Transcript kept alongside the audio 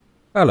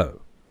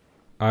Hello,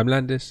 I'm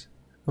Landis,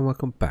 and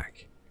welcome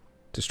back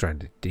to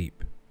Stranded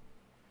Deep.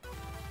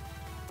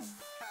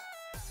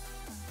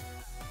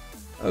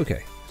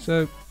 Okay,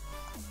 so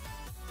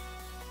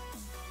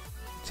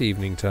it's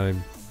evening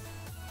time.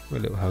 We're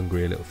a little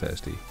hungry, a little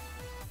thirsty.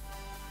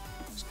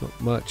 There's not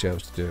much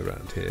else to do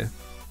around here.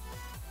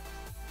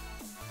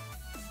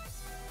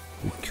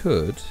 We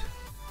could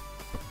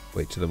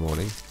wait till the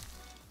morning.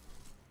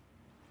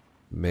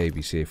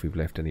 Maybe see if we've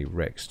left any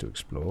wrecks to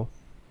explore.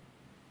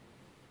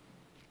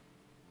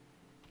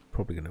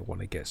 Probably going to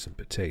want to get some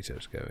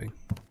potatoes going.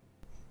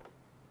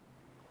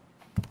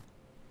 I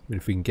mean,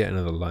 if we can get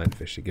another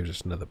lionfish, it gives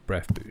us another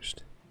breath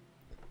boost.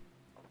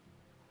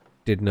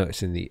 Did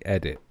notice in the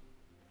edit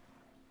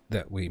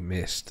that we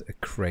missed a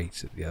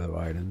crate at the other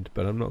island,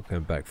 but I'm not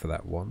going back for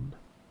that one.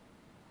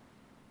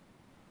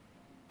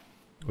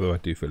 Although I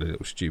do feel a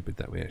little stupid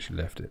that we actually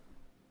left it.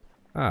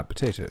 Ah,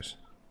 potatoes.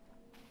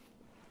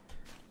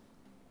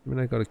 I mean,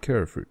 I got a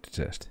cura fruit to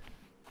test.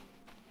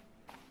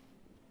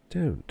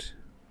 Don't.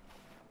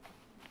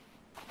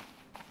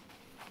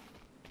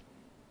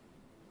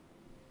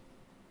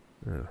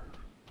 Oh.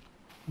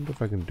 I wonder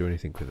if I can do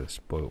anything with a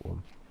spoiled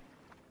one.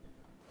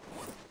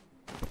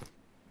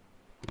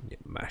 Yeah,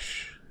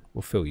 mash.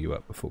 We'll fill you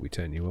up before we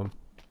turn you on.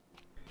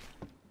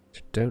 So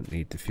don't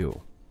need the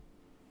fuel.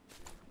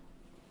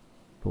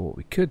 But what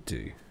we could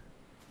do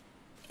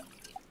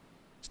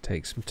is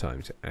take some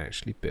time to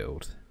actually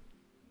build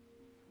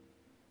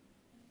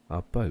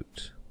our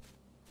boat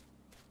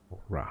or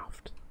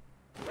raft.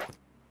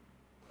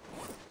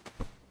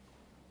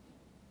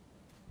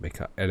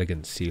 Make our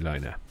elegant sea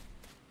liner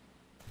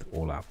with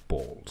all our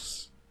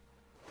balls.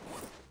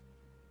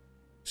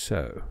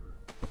 So,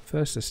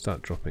 first let's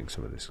start dropping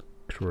some of this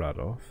crud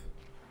off.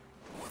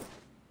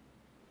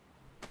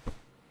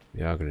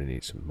 We are going to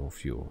need some more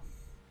fuel.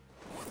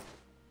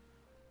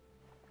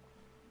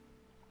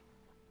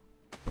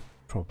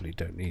 Probably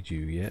don't need you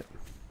yet.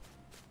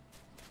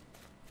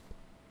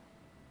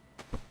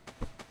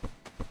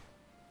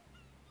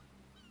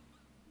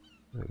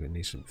 We're going to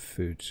need some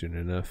food soon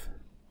enough.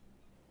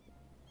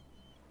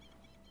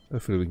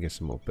 Hopefully we can get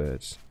some more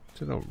birds.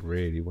 So I don't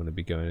really want to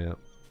be going out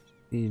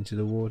into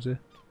the water.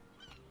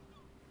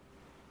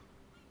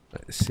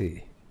 Let's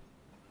see.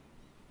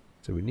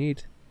 So we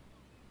need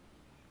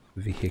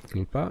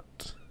vehicle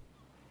part,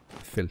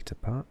 filter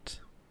part,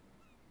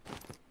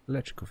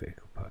 electrical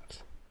vehicle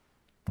part.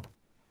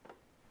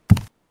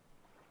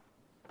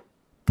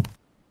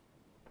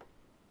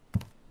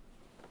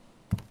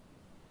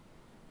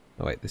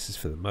 Oh wait, this is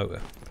for the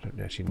motor. I don't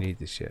actually need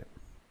this yet.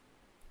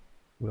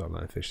 We've got a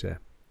lionfish there.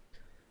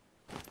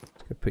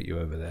 Let's go put you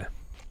over there.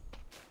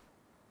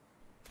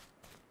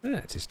 Ah,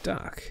 it is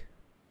dark.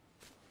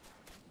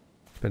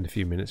 Spend a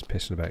few minutes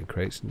pissing about in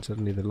crates and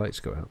suddenly the lights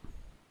go out.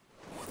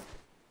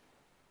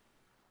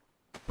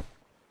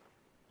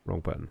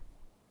 Wrong button.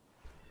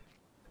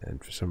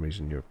 And for some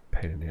reason you're a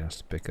pain in the ass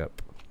to pick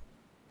up.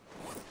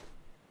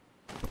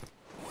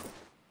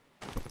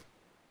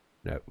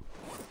 No.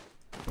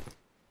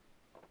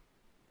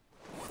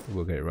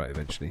 We'll get it right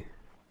eventually.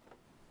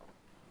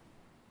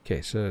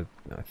 Okay, so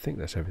I think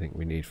that's everything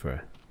we need for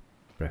a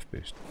breath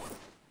boost.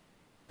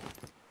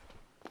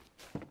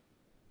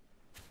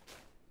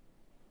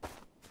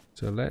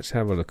 So let's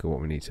have a look at what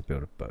we need to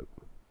build a boat.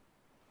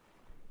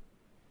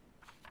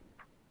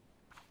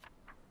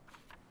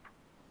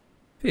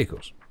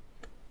 Vehicles.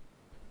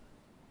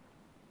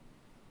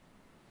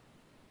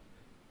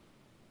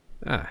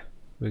 Ah,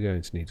 we're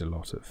going to need a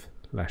lot of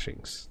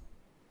lashings.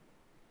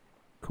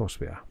 Of course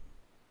we are.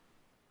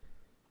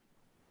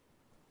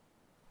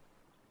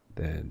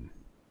 Then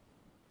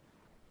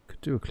could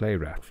do a clay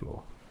raft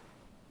floor.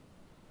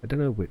 I don't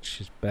know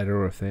which is better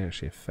or if they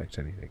actually affect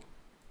anything.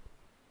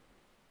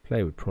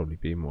 Clay would probably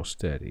be more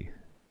sturdy.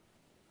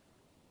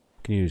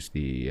 You can use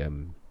the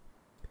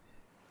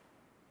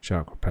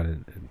shark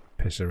repellent and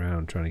piss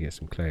around trying to get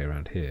some clay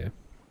around here.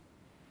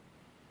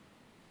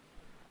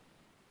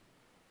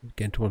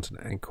 Again, to want an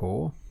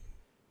anchor.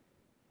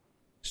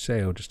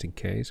 Sail just in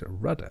case. A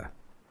rudder.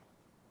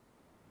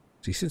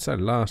 See, since I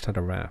last had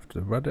a raft,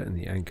 the rudder and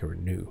the anchor are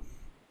new.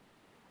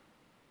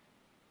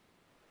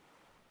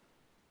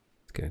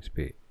 It's going to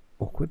be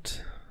awkward.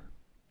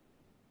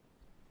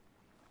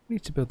 We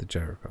need to build the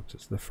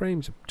gyrocopters. The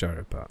frame's a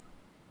gyro part.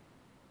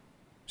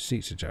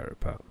 Seats a gyro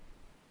part.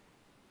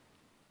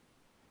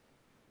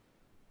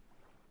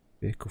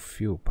 Vehicle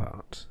fuel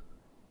part.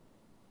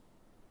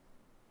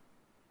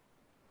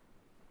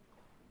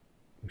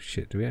 Oh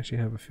shit, do we actually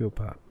have a fuel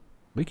part?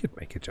 We could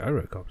make a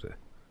gyrocopter.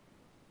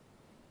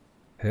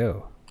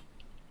 Hell.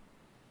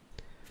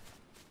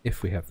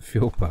 If we have the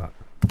fuel part.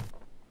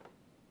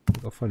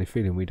 I've got a funny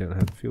feeling we don't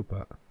have the fuel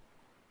part.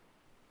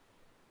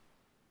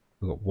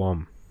 We've got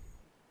one.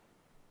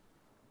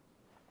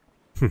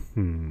 It's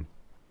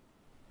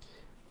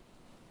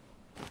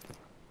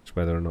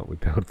whether or not we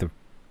build the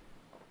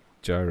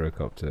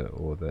gyrocopter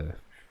or the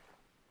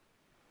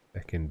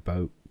fucking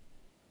boat.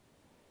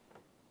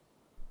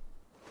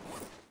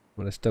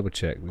 Well, let's double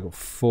check. We've got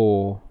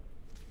 4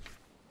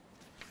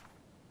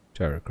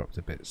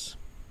 gyrocopter bits.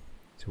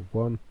 So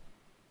 1,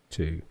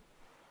 2,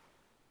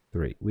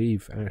 3.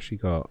 We've actually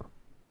got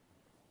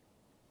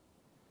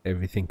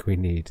everything we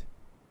need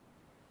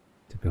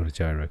to build a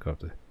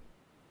gyrocopter.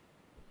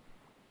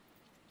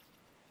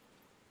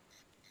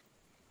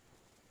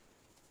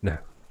 No.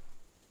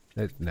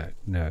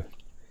 No.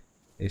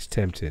 It's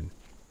tempting,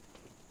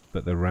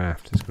 but the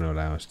raft is going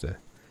to allow us to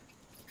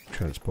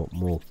transport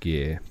more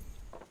gear.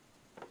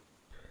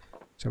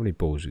 So how many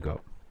balls we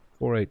got?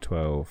 4, 8,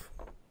 12.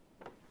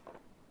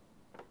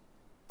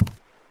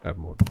 I have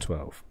more than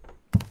 12.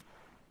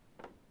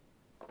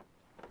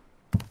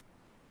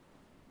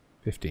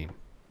 15.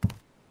 Oh,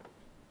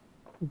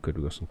 good,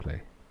 we got some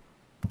clay.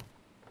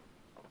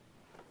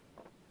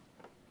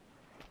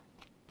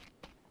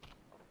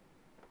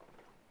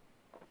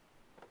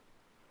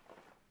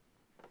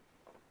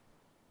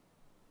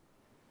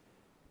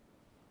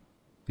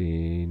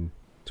 In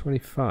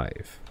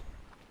 25.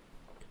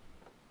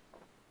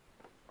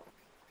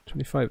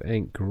 25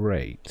 ain't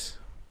great.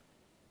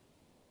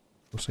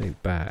 Also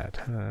ain't bad.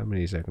 How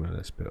many is that going to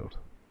let us build?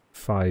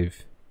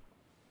 5.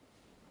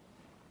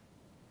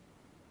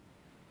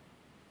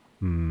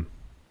 Don't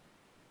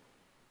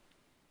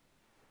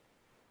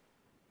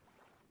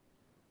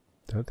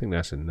think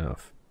that's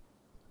enough.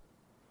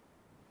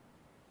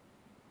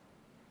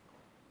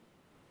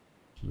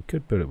 We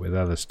could build it with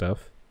other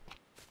stuff.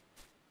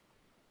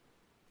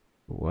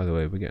 Oh, by the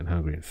way, we're getting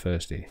hungry and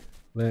thirsty.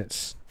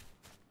 Let's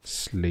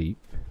sleep.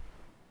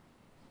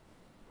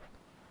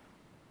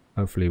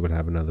 Hopefully we'll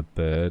have another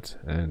bird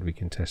and we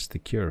can test the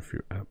cure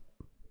fruit out.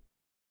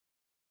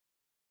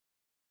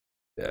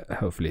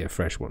 Hopefully a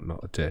fresh one,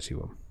 not a dirty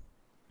one.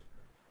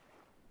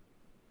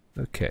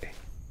 Okay.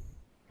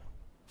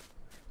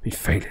 Be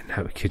failing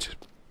now, we could just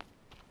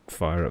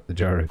fire up the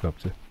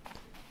gyrocopter.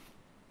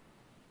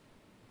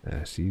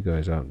 So you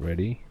guys aren't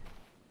ready.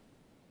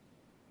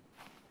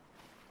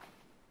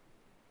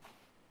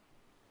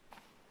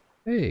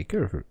 Hey,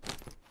 cure fruit.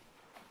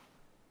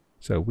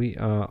 So we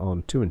are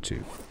on 2 and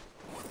 2.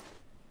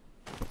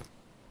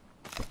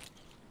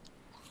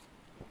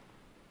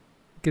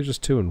 Gives us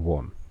 2 and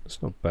 1.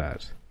 That's not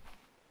bad.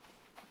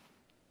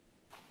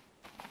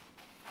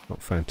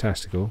 Not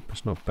fantastical, but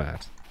it's not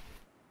bad.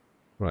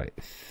 Right,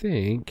 I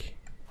think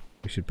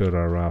we should build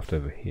our raft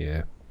over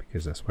here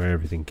because that's where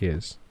everything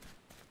is.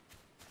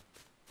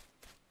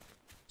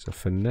 So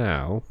for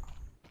now,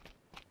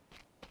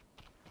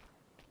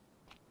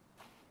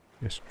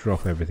 let's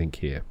drop everything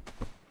here.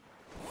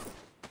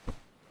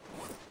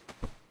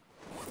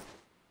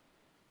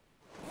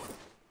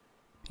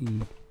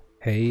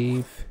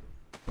 Behave.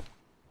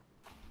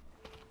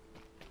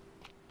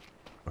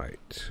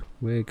 Right,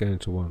 we're going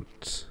to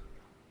want...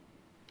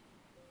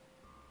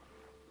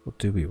 What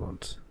do we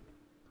want?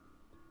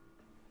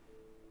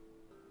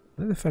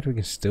 I like the fact we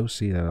can still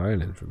see that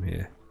island from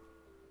here.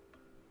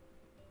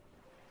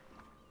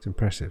 It's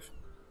impressive.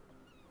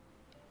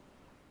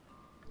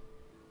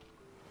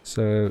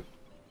 So,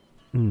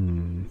 we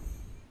can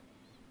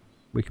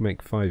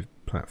make 5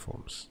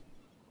 platforms.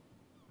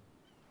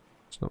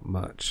 It's not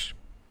much.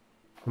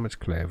 How much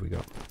clay have we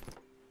got?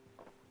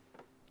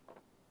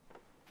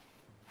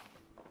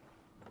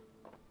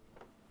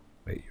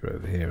 Wait, you're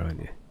over here,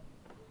 aren't you?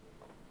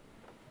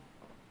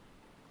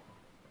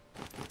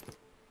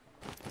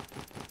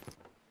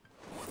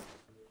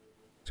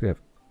 So we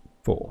have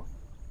 4.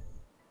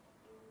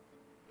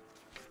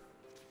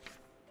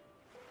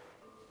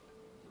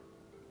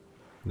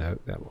 No,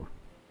 that one.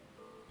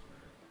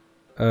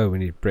 Oh, we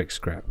need brick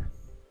scrap.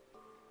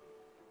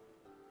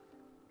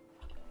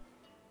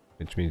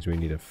 Which means we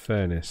need a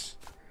furnace.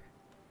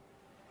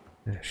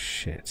 Oh,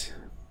 shit.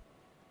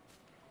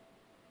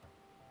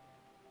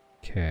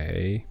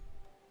 Okay.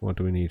 What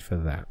do we need for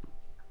that?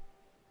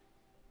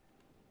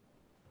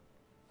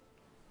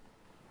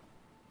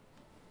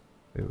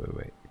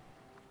 Wait.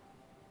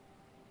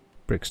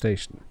 Brick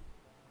station.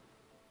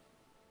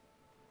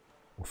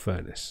 Or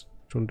furnace.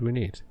 Which one do we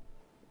need?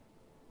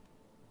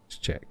 Let's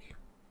check.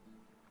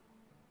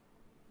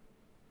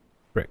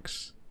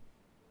 Bricks.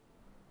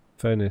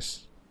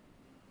 Furnace.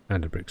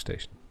 And a brick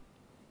station.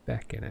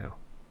 Back in now.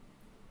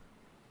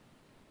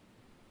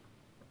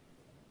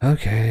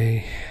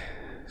 Okay.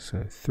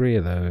 So 3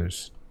 of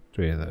those.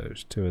 3 of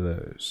those. 2 of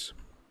those.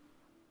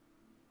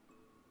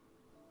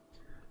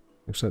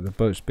 Looks like the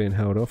boat's being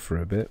held off for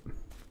a bit.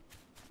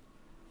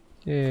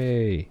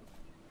 Yay!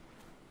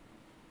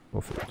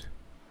 More food.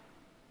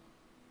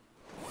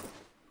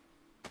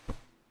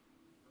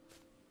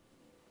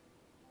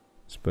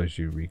 Suppose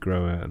you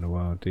regrow out in a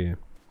while, do you?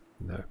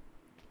 No.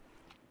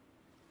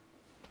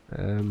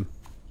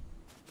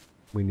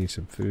 We need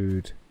some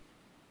food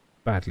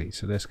badly,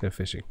 so let's go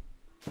fishing.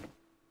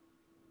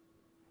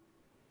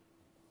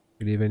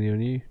 You leave any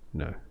on you?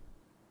 No.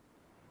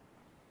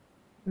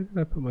 Where did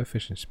I put my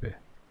fishing spear?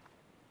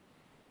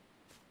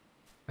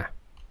 Ah.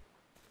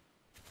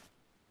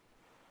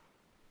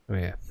 Oh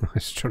yeah, I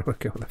was trying to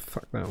work out what the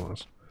fuck that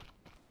was.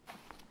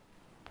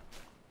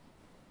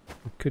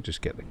 I could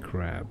just get the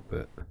crab,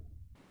 but...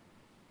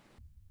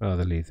 Oh,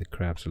 they leave the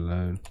crabs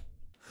alone.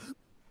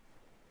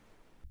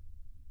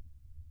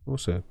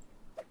 Also,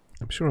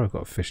 I'm sure I've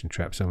got a fishing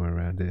trap somewhere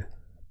around here.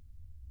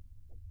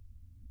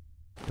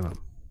 Come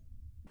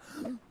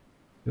on.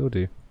 You'll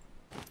do.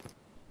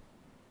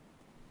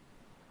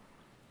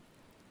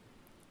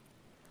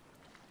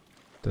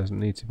 Doesn't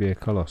need to be a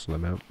colossal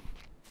amount.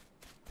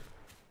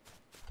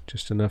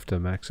 Just enough to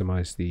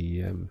maximize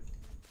the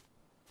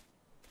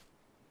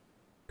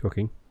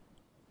cooking.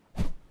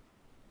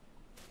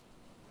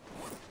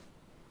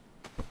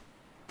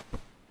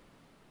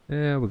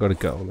 Yeah, we've got to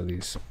gut all of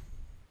these.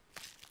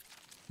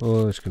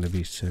 Oh, it's going to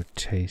be so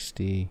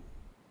tasty.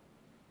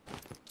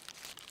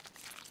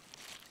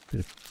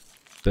 Bit of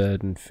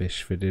bird and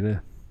fish for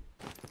dinner.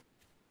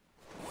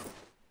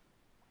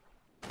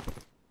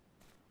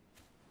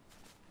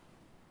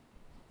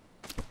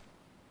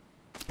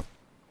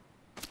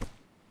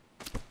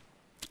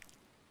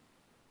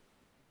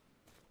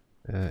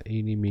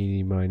 Eeny,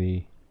 meeny,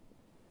 miny.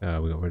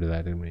 Oh, we got rid of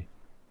that, didn't we?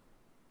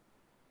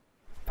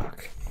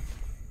 Fuck.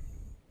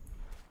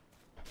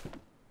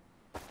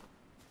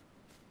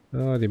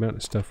 Oh, the amount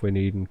of stuff we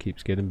need and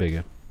keeps getting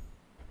bigger.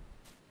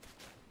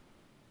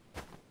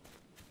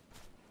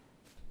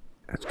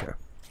 Let's go.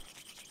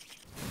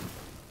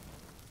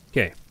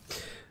 Okay.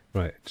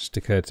 Right, it just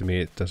occurred to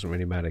me it doesn't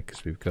really matter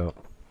because we've got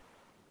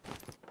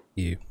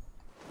you.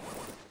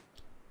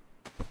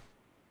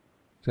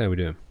 So how are we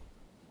doing?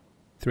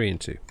 3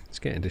 and 2. Let's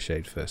get into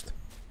shade first.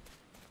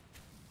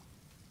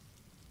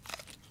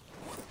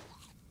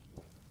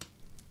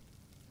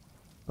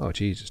 Oh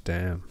Jesus,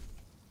 damn.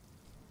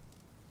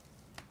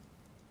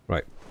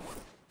 Right.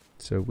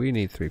 So we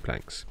need 3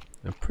 planks.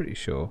 I'm pretty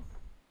sure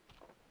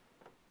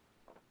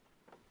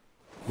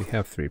we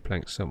have 3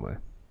 planks somewhere.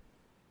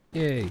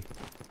 Yay!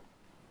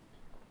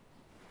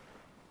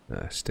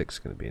 Stick's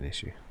going to be an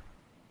issue.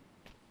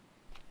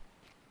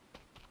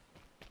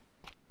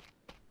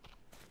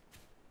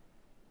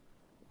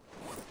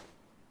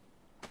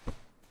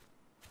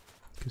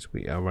 Because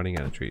we are running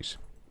out of trees.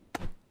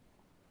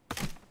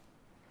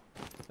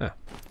 Ah.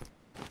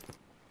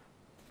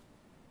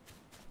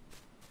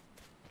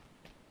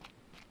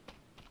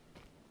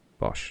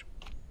 Bosh.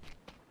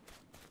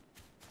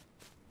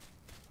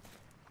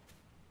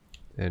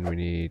 Then we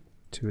need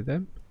 2 of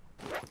them.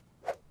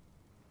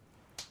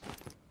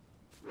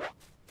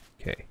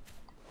 Okay.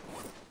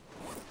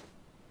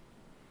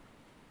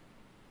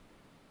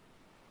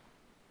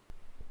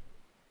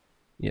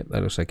 Yep,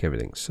 that looks like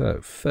everything.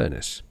 So,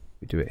 furnace.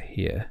 We do it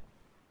here.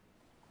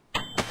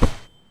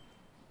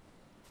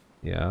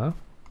 Yeah.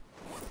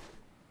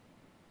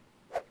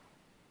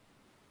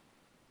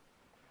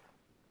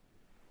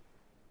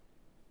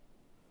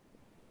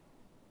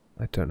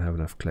 I don't have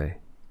enough clay.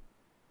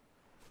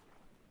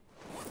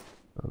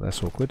 Oh,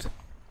 that's awkward.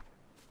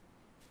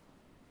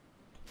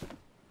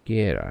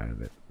 Get out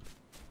of it.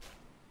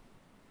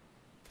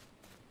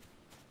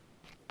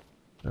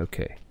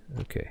 Okay,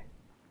 okay.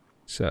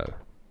 So,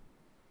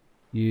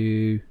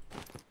 you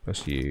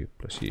plus you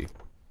plus you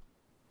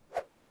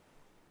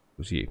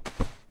plus you.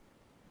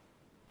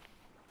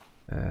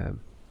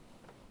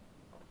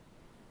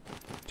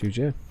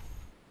 Juja.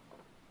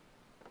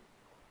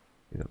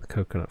 You got the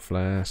coconut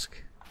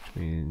flask, which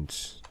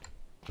means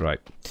right.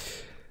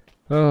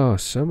 Oh,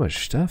 so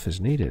much stuff is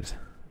needed.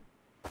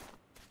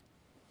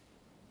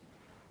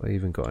 I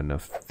even got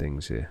enough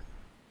things here.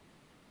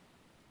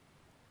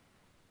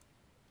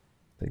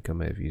 I think I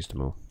may have used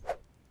them all.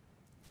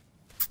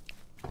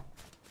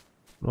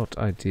 Not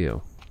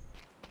ideal.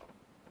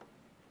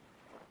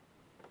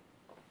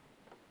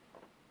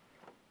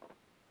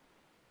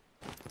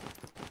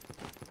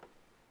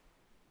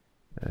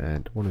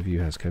 And one of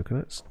you has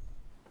coconuts.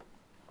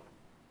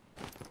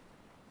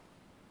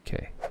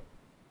 Okay.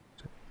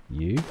 So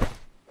you.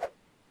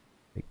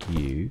 Make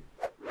you.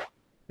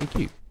 Make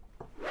you.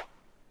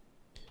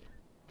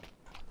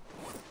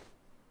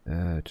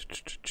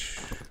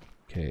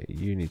 Okay,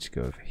 you need to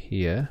go over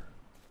here.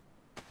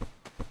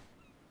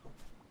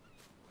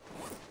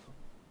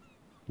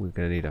 We're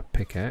going to need a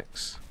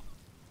pickaxe.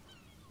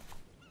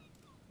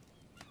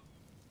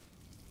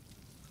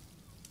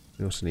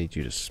 We also need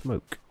you to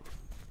smoke.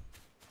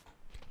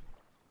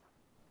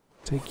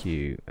 Take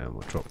you and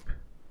we'll drop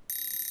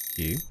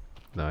you.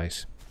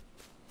 Nice.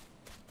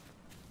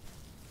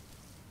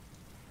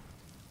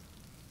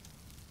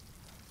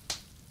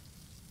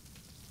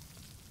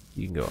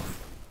 You can go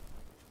off.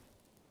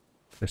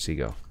 Let's see,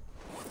 go.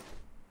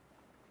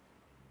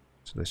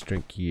 So let's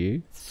drink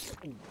you.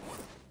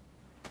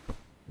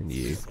 And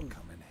you.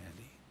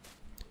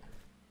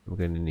 We're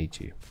going to need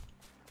you.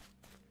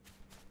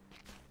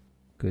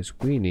 Because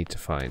we need to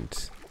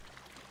find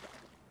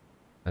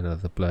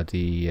another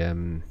bloody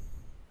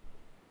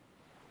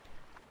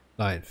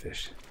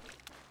lionfish.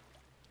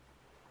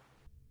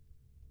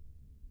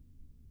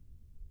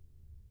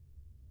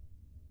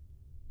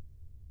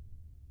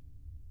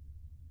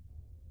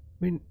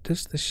 I mean,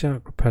 does the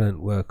shark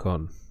repellent work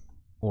on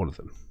all of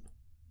them?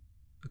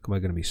 Like, am I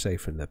going to be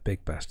safer than the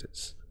big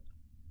bastards?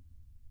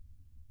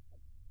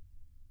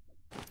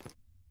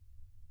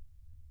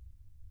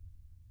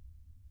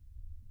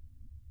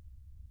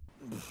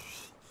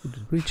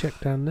 Did we check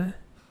down there?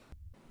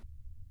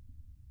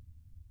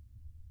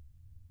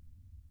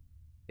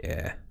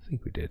 Yeah, I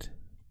think we did.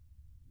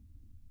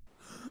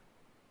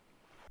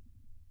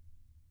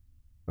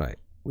 Right,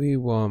 we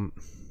want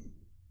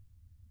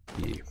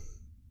you.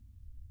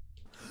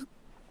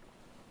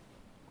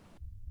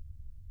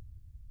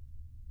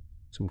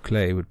 Some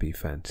clay would be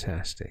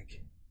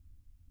fantastic.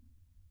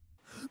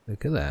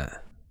 Look at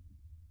that.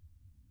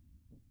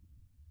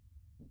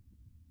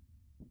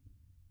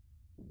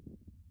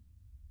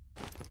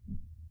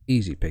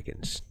 Easy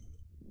pickings.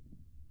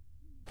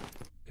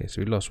 Okay,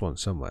 so we lost one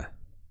somewhere.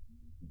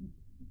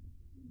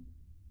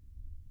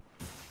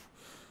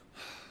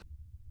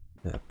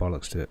 Yeah,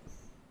 bollocks to it.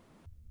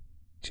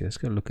 Gee, let's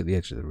go look at the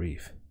edge of the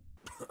reef.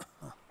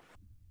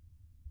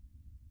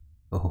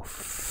 Oh,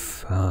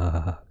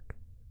 fuck.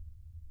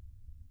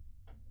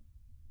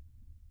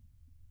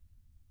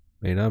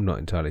 I mean, I'm not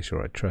entirely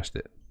sure I trust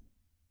it.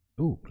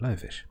 Ooh,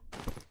 lionfish.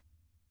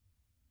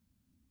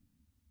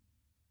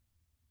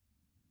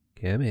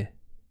 Come here.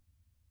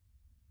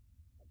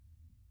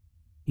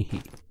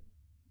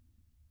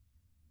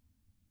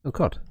 Oh,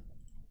 cod.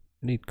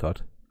 I need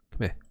cod.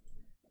 Come here.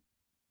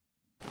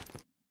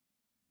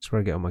 That's where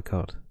I get on my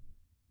cod.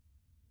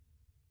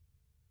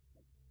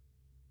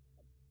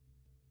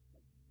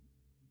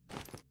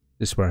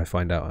 This is where I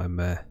find out I'm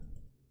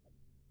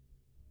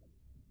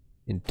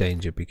in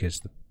danger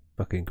because the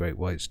fucking great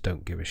whites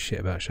don't give a shit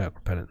about shark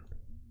repellent.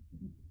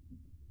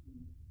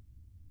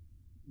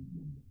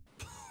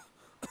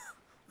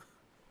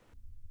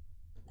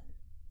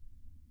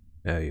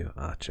 Oh, you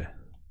archer.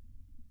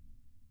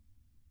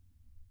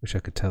 Wish I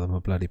could tell them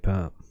a bloody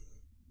part.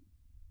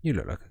 You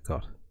look like a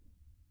cod.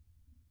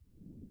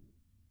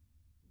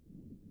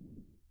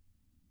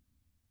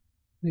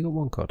 You got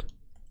one cod.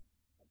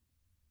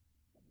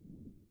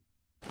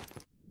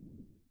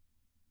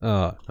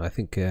 Oh, I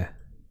think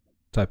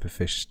type of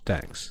fish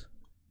stacks.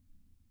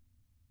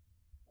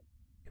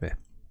 Come here.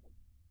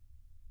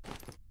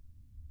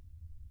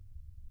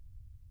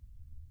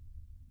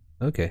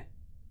 Okay.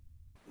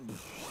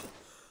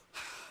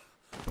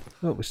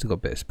 Oh, we still got a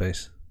bit of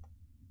space.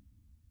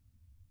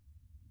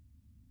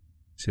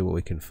 See what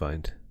we can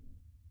find.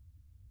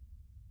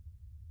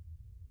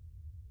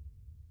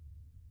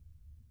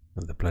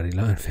 Oh, the bloody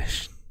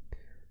lionfish.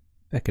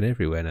 Becking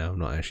everywhere now, I'm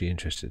not actually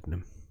interested in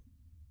them.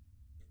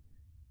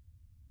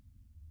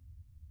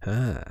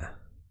 Ah,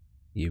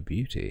 you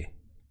beauty.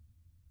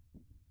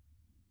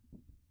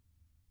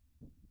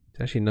 It's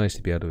actually nice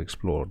to be able to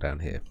explore down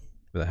here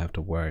without having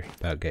to worry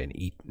about getting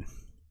eaten.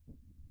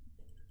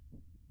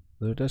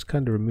 Though it does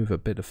kind of remove a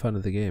bit of fun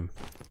of the game.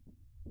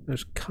 I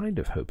was kind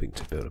of hoping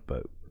to build a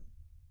boat.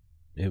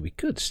 Yeah, we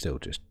could still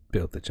just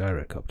build the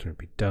gyrocopter and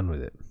be done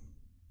with it.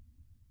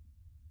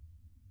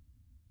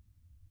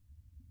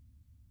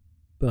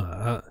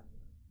 But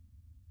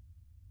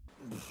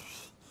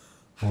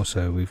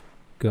also we've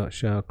got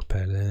shark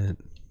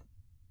repellent.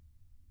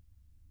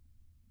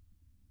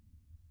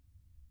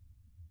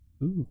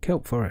 Ooh,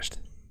 kelp forest.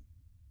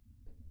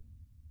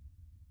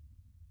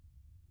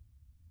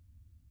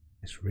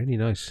 It's really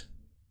nice.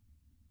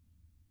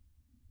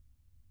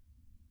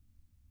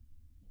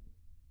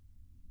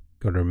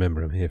 Gotta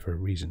remember I'm here for a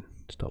reason.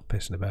 Stop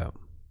pissing about.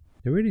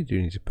 I really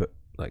do need to put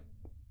like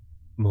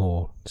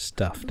more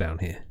stuff down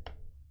here.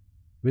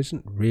 There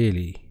isn't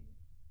really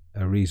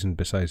a reason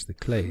besides the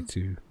clay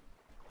to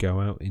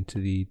go out into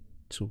the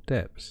sort of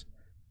depths.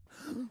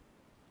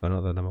 Well,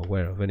 not that I'm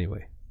aware of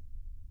anyway.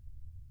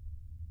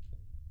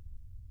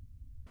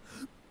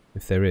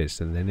 If there is,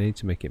 then they need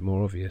to make it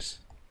more obvious.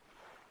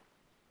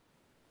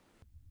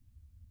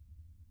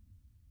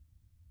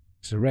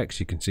 So wrecks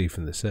you can see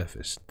from the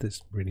surface.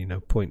 There's really no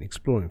point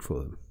exploring for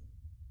them.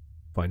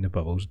 Find the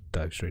bubbles,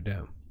 dive straight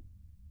down.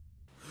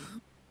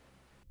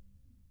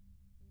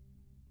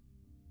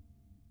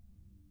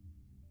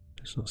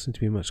 Does not seem to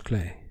be much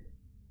clay.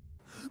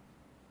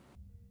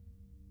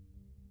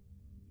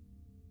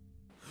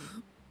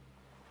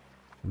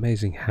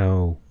 Amazing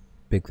how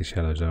big the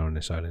shallows are on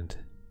this island.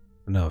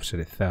 I know I've said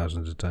it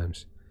thousands of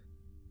times.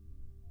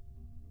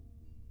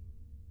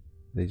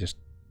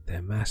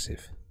 They're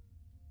massive.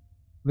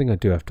 The thing I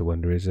do have to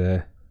wonder is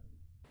how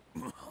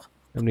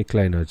many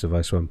clay nodes have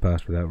I swum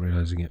past without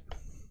realising it?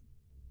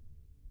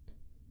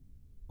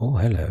 Oh,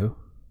 hello.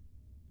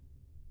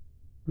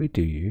 We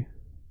do you.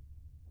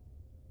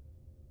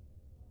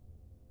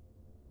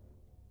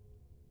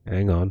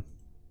 Hang on.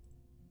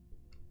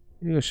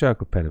 You're a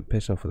shark repellent.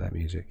 Piss off with that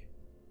music.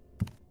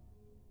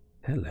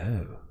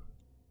 Hello.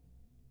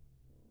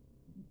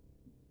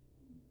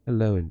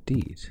 Hello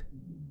indeed.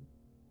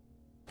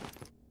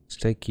 Let's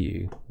take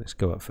you. Let's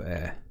go up for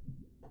air.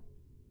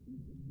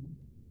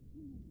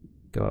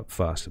 Go up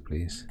faster,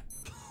 please.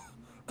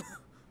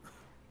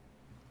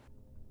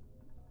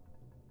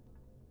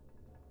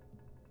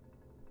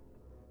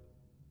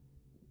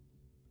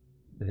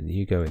 Then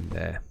you go in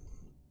there.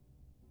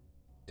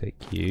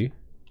 Take you.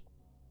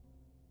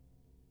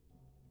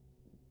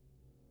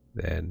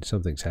 Then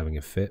something's having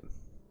a fit.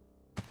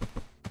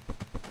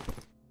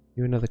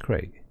 You another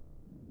crate?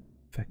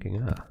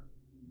 Fucking ah.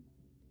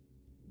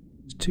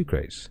 It's 2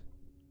 crates.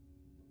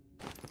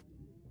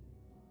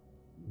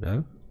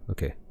 No?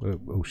 Okay.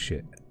 Oh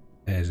shit.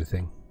 There's a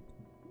thing.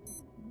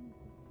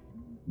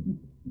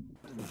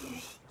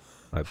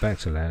 Right, back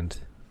to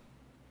land.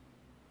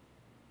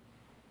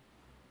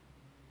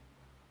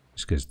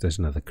 Just because there's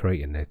another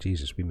crate in there.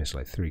 Jesus, we missed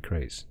like 3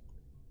 crates.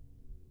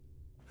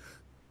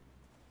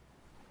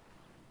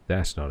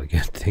 That's not a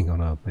good thing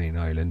on our main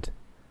island.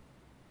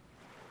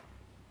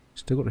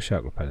 Still got the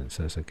shark repellent,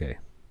 so it's okay.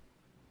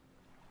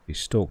 We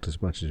stalked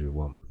as much as we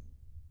want.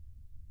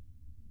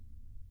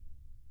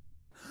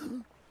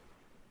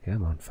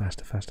 Come on,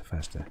 faster, faster,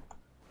 faster.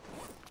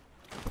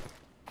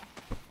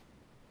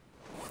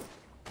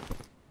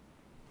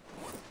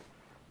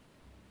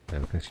 Now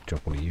we can actually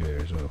drop one of you here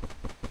as well.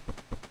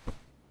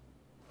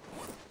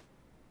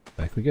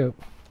 Back we go.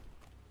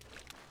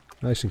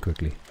 Nice and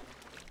quickly.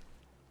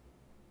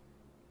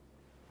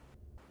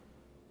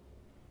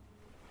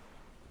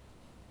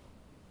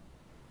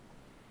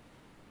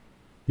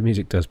 The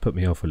music does put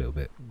me off a little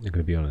bit, I'm going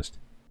to be honest.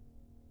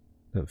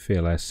 Don't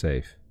feel as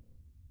safe.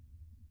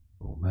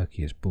 Oh,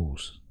 murky as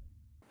balls.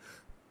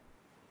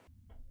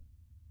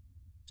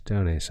 It's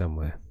down here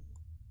somewhere.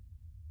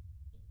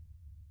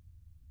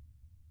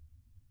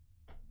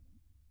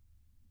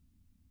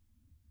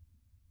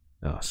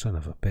 Oh, son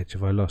of a bitch,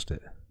 have I lost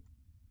it?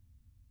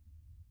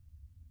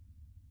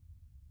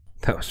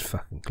 That was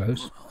fucking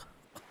close.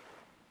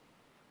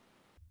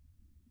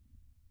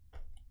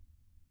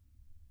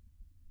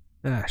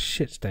 Ah,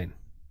 shit stain.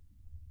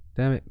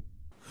 Damn it.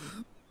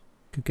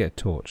 Could get a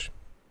torch.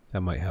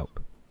 That might help.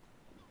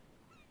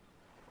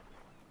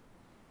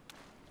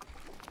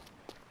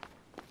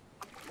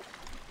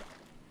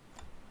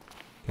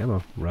 Come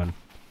on, run.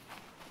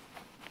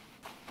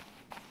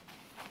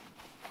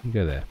 You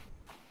go there.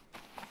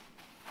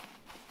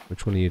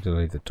 Which one of you did I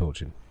leave the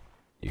torch in?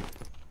 You.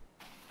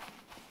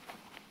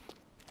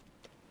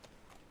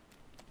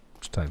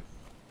 It's time.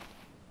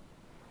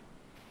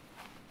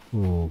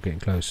 Oh, getting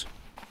close.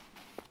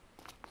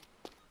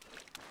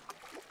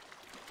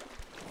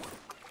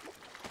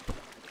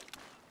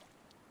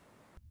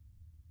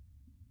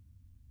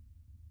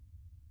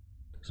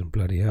 Doesn't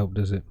bloody help,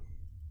 does it?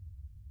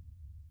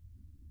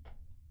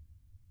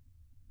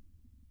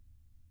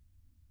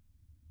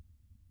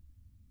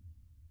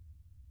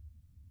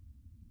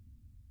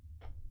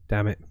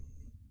 Damn it.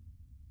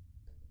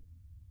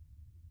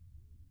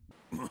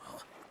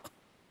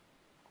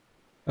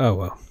 Oh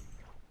well.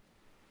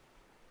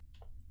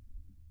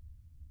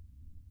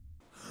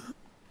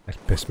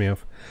 That pissed me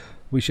off.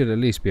 We should at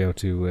least be able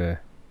to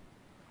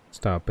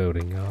start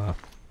building our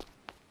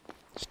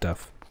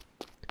stuff.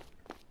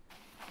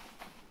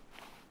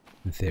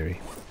 In theory.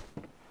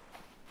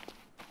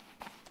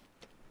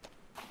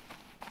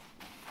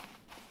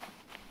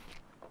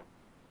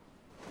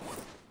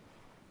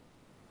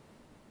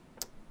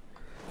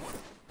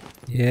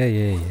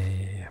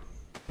 Yeah.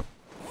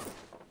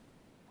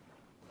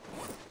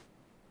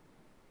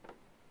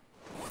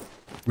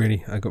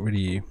 Really? I got rid of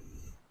you.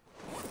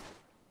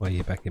 Why are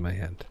you back in my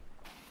hand?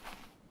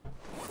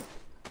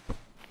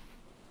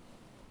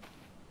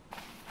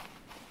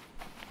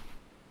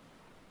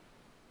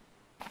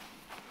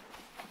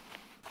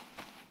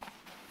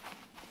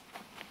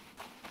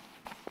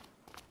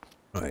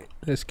 Right,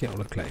 let's get on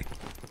the clay.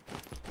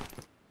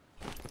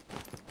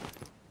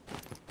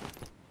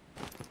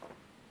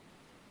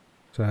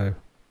 So,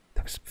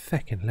 there was some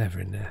feckin' leather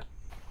in there.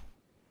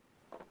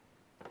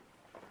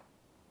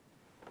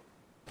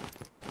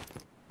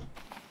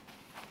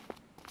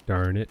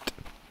 Darn it.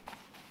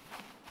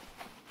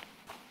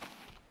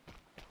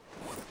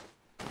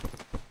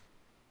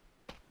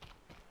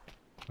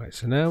 Right,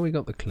 so now we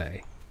got the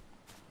clay.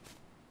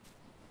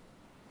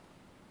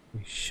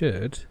 We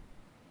should...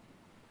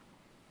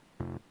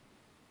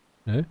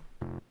 No?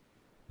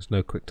 There's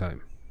no quick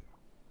time.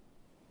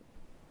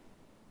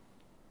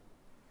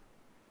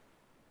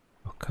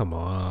 Oh, come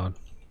on.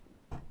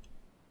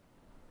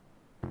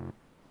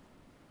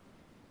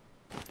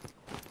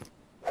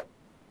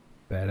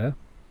 Better.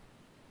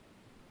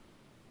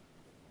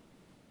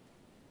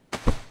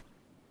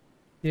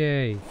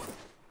 Yay.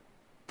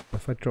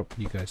 If I drop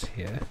you guys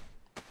here,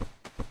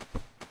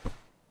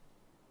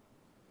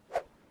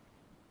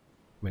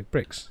 make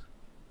bricks.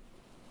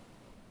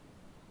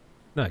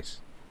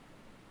 Nice.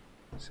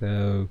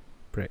 So,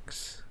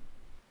 bricks.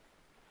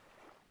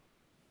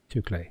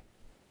 2 clay.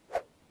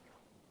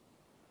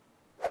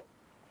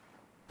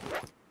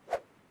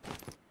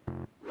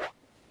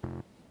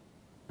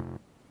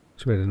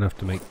 So we had enough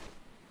to make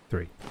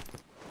 3.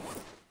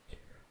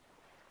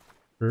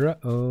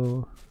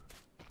 Uh-oh.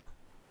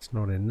 It's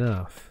not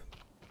enough.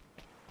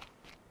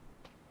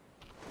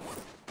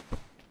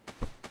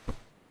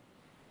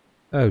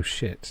 Oh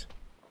shit.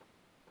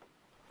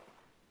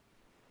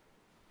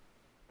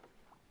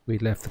 We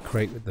left the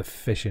crate with the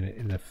fish in it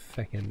in the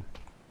feckin'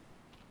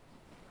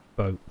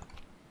 boat.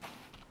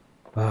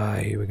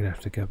 Aye, we're gonna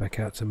have to go back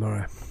out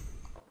tomorrow.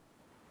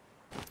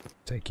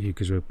 Take you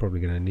because we're probably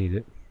gonna need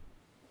it.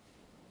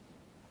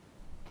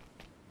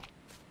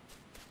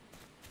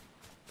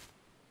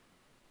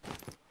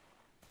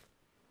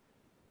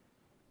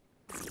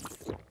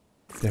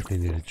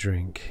 Definitely need a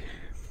drink.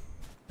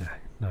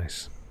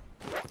 Nice.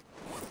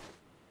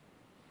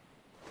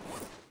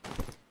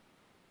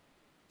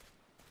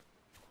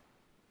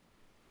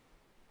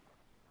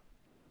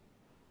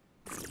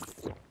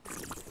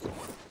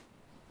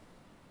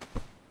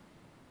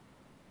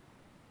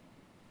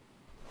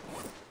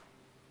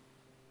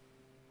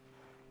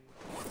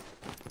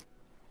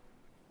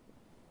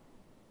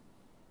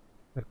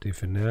 That'll do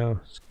for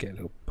now. Let's get a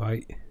little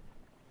bite.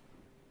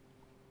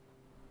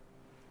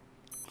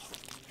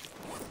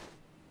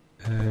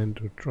 And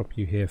we'll drop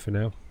you here for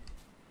now.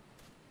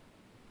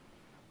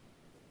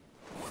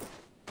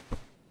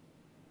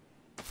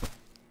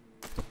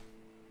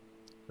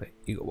 Wait,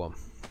 you got one.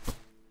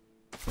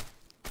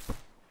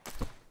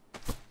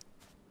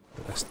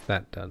 That's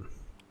that done.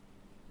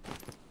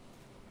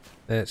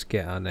 Let's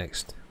get our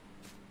next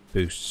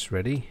boosts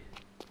ready.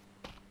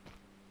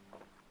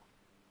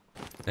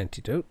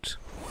 Antidote.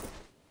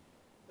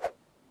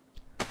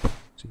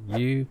 So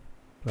you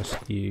plus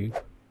you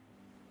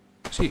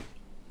plus you.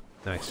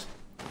 Nice.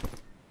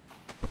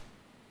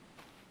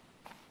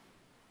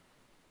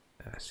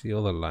 See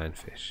all the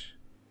lionfish.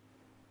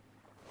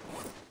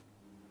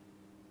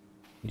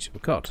 Use of a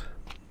cod.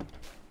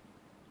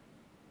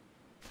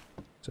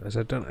 So as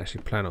I don't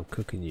actually plan on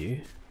cooking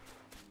you,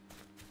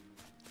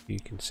 you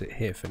can sit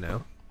here for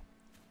now.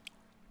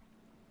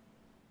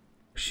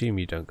 Assume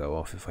you don't go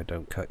off if I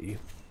don't cut you.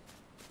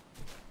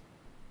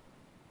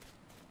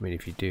 I mean,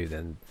 if you do,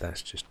 then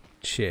that's just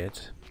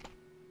shit.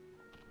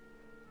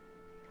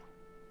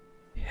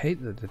 I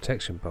hate the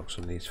detection box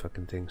on these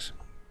fucking things.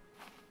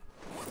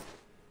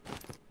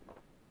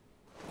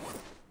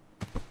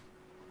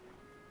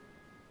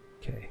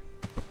 Okay.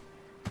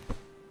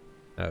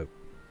 Oh.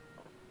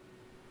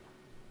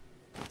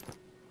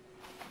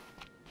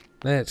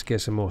 Let's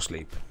get some more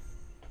sleep.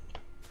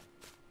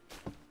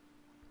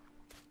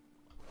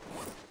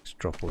 Let's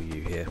drop all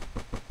you here.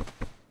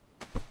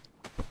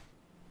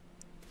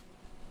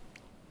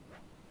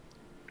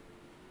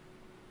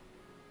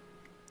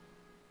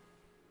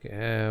 Okay,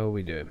 how are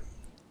we doing?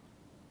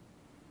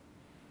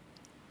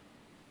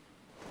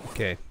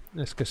 Okay,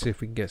 let's go see if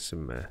we can get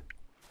some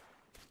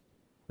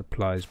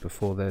supplies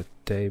before the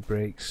day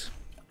breaks.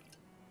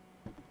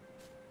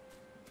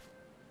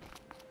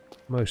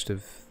 Most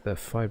of the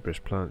fibrous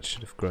plants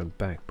should have grown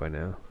back by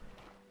now.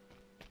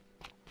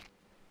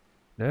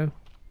 No?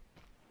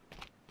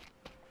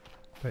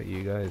 About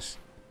you guys?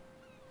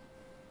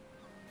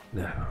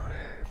 No.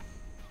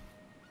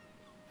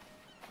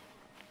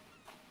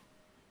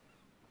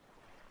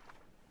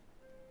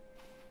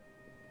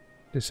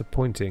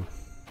 Disappointing.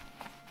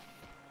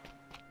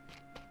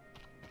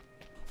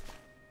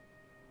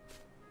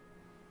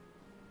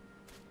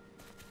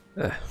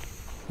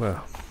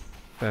 Well,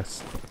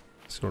 that's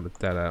sorted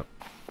that out.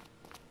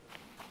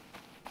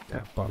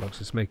 That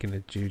bollocks is making a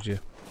juju.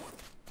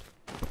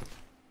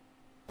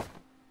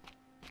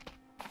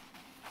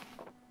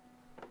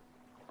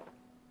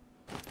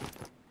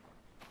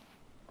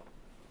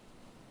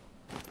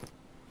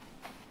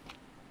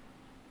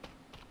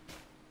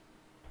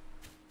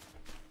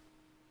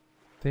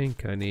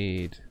 Think I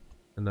need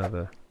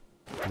another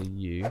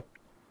you.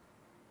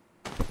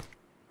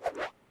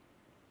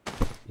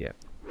 Yep.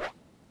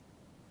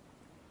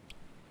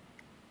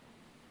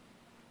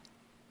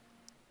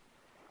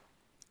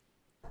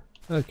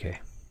 Okay.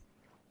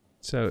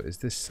 So is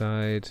this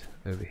side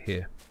over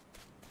here?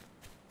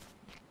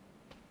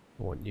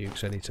 I want you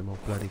because I need some more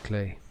bloody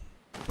clay.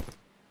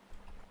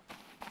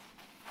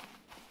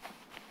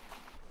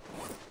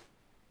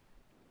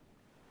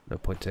 No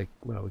point take.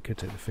 Well, we could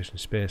take the fish and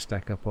spear,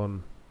 stack up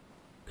on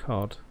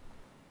cod.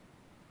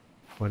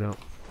 Why not?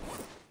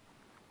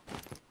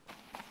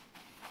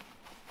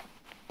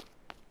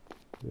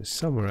 There's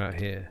somewhere out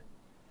here.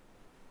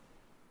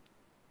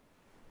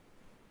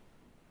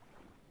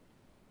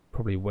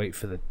 Probably wait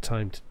for the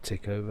time to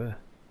tick over.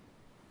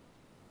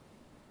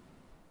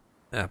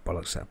 Ah,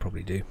 bollocks, that'll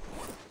probably do.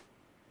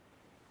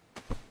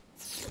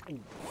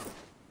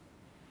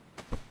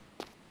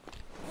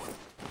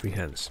 Free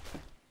hands.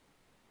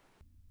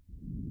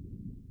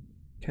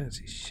 Can't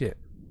see shit.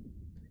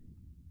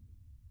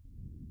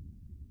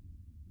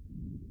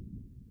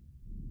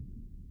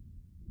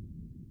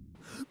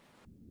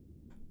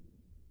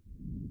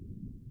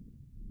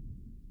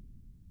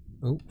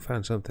 Oh,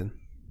 found something.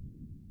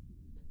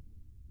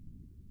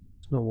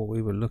 It's not what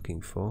we were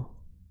looking for.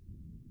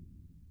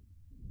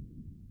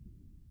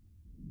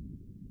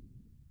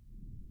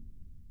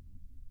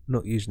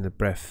 Not using the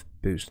breath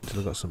boost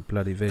until I got some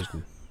bloody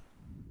vision.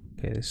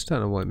 Okay, this is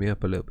starting to wipe me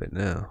up a little bit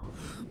now.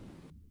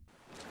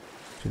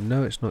 So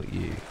no, it's not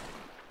you.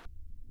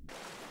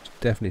 It's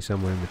definitely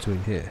somewhere in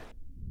between here.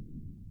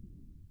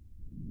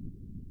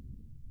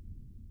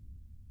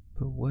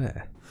 But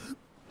where?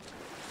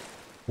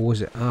 Or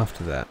was it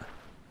after that?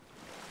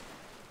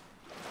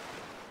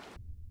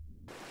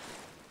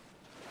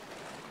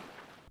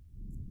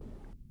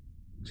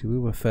 See, we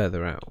were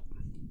further out.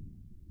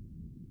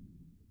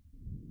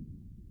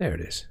 There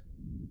it is.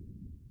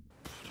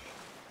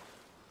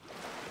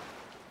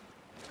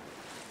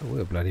 Oh,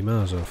 we're bloody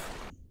miles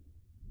off.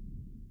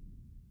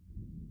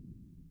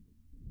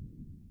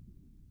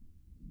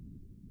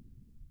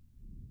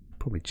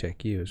 probably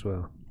check you as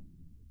well.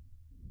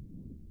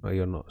 Oh,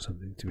 you're not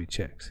something to be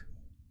checked.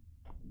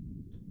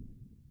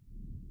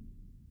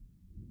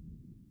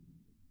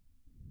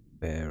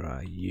 Where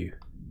are you?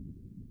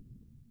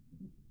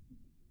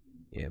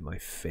 Yeah, my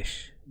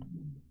fish.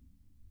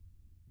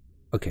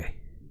 Okay.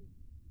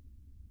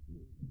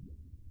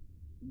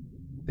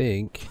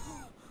 Think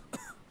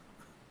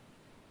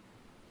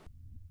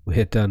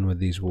we're done with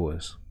these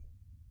waters.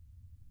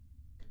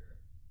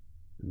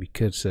 We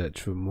could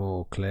search for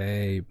more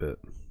clay, but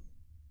it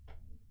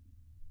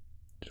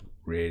doesn't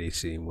really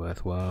seem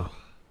worthwhile.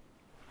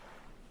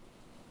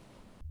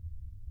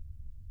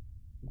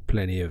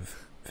 Plenty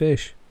of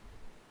fish.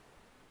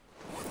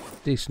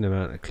 Decent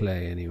amount of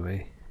clay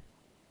anyway.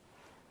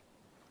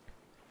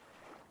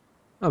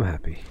 I'm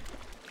happy.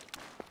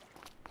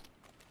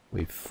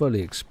 We've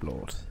fully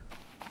explored.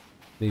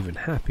 I'm even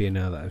happier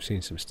now that I've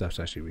seen some stuff's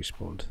actually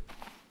respawned.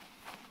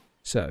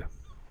 So,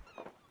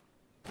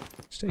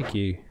 let's take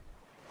you.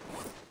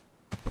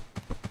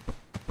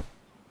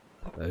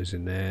 Put those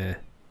in there.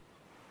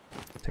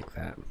 Take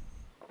that.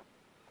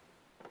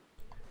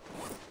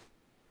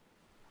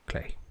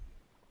 Clay.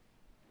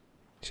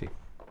 See.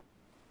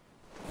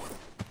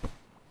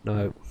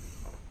 No.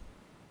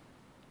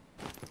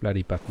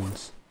 Bloody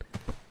buttons.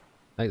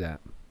 Like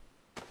that.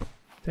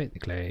 Take the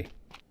clay.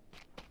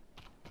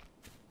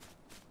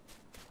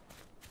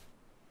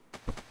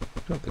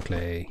 Drop the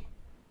clay.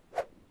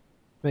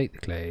 Make the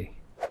clay.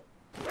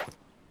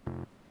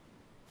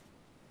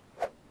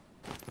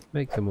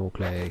 Make them all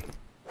clay.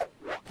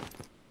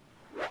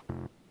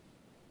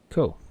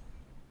 Cool.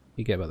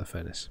 You get about the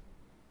furnace.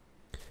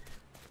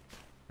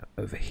 Now,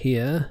 over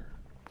here.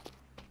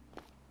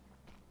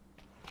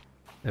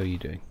 How are you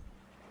doing?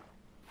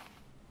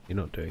 You're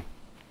not doing.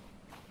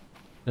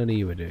 None of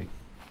you are doing.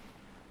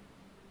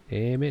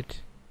 Damn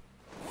it.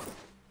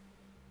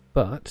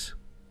 But,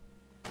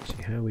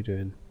 see, how are we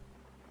doing?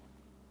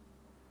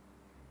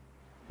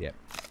 Yep,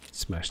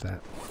 smash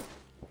that.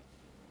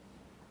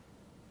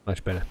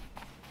 Much better.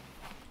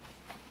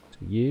 So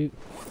you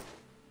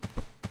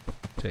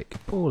take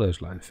all those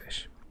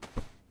lionfish.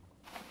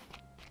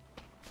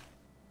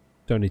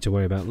 Don't need to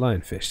worry about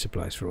lionfish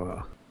supplies for a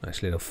while.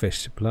 Nice little fish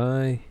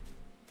supply.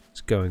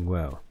 It's going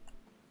well.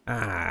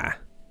 Ah,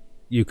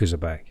 Yuccas are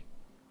back,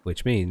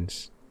 which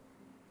means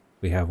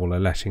we have all the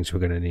lashings we're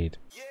going to need.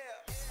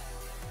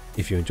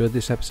 If you enjoyed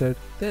this episode,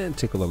 then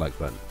tickle the like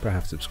button,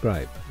 perhaps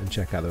subscribe, and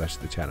check out the rest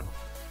of the channel.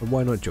 And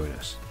why not join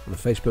us on the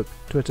Facebook,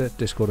 Twitter,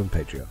 Discord, and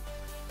Patreon.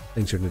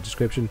 Links are in the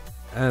description,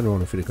 and we're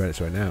on for the credits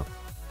right now.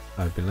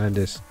 I've been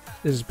Landis.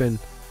 This has been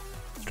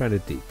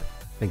Stranded Deep.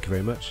 Thank you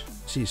very much.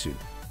 See you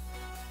soon.